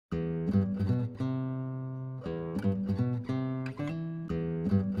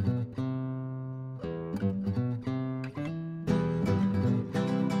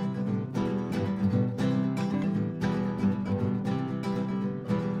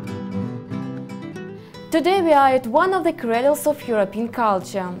Today we are at one of the cradles of European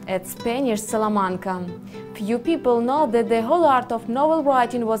culture, at Spanish Salamanca. Few people know that the whole art of novel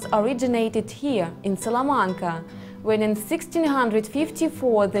writing was originated here, in Salamanca, when in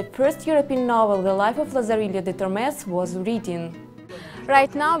 1654 the first European novel, The Life of Lazarillo de Tormes, was written.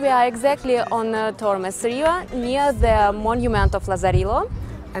 Right now we are exactly on Tormes River, near the monument of Lazarillo.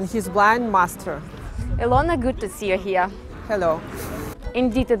 And his blind master. Ilona, good to see you here. Hello.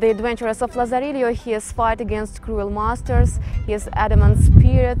 Indeed, the adventurers of Lazarillo, his fight against cruel masters, his adamant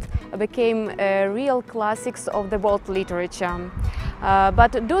spirit became real classics of the world literature.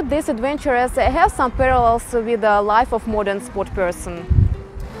 But do these adventurers have some parallels with the life of modern sport person?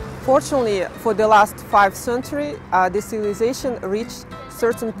 Fortunately, for the last 5 centuries, the civilization reached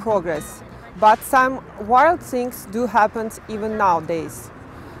certain progress. But some wild things do happen even nowadays.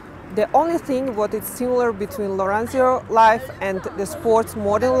 The only thing what is similar between Lorenzo life and the sport's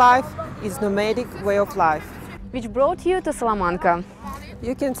modern life is nomadic way of life. Which brought you to Salamanca?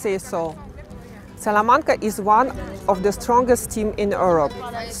 You can say so. Salamanca is one of the strongest teams in Europe.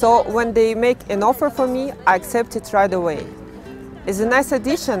 So when they make an offer for me, I accept it right away. As a nice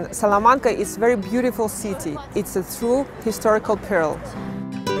addition, Salamanca is a very beautiful city. It's a true historical pearl.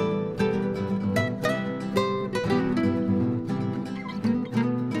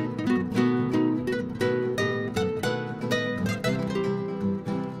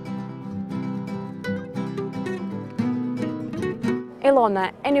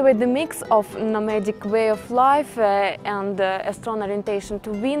 Ilona, anyway, the mix of nomadic way of life and a strong orientation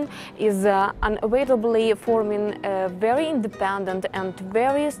to win is unavoidably forming a very independent and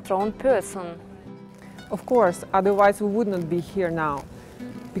very strong person. Of course, otherwise we would not be here now.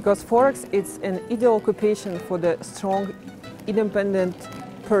 Because Forex is an ideal occupation for the strong, independent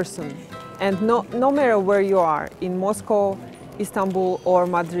person. And no matter where you are, in Moscow, Istanbul or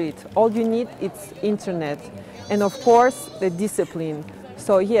Madrid, all you need is internet. And of course, the discipline.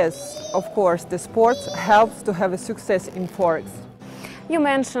 So yes, of course, the sport helps to have a success in Forex. You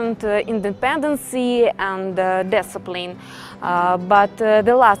mentioned independency and discipline, but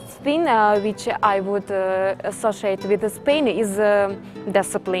the last thing which I would associate with Spain is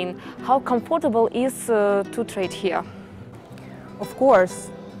discipline. How comfortable is to trade here? Of course,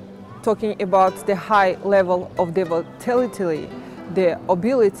 talking about the high level of the volatility, the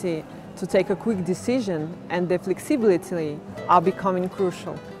ability to take a quick decision and the flexibility are becoming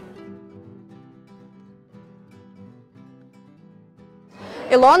crucial.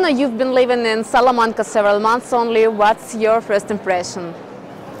 Ilona, you've been living in Salamanca several months only. What's your first impression?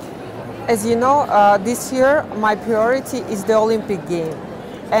 As you know, this year my priority is the Olympic game.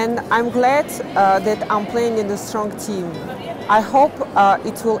 And I'm glad that I'm playing in a strong team. I hope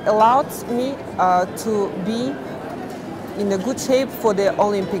it will allow me to be in a good shape for the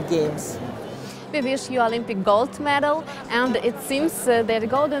Olympic Games. We wish you Olympic gold medal, and it seems that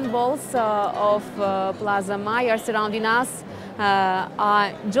golden balls of Plaza Mayor surrounding us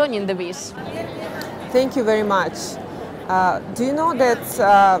are joining the wish. Thank you very much. Do you know that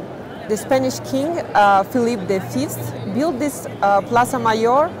the Spanish king Felipe V built this Plaza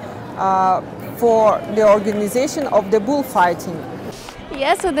Mayor for the organization of the bullfighting?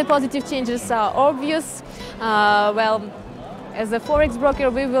 Yes, so the positive changes are obvious. Well, as a Forex broker,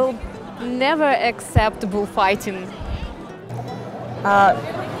 we will never accept bullfighting.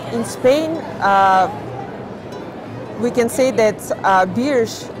 In Spain, we can say that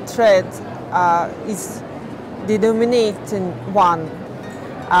bearish trade is the dominating one.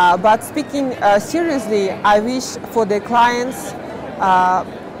 But speaking seriously, I wish for the clients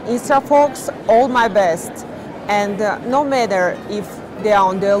InstaForex all my best, and no matter if they are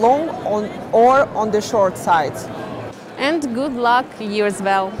on the long or on the short side. And good luck you as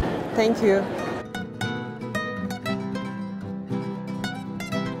well. Thank you.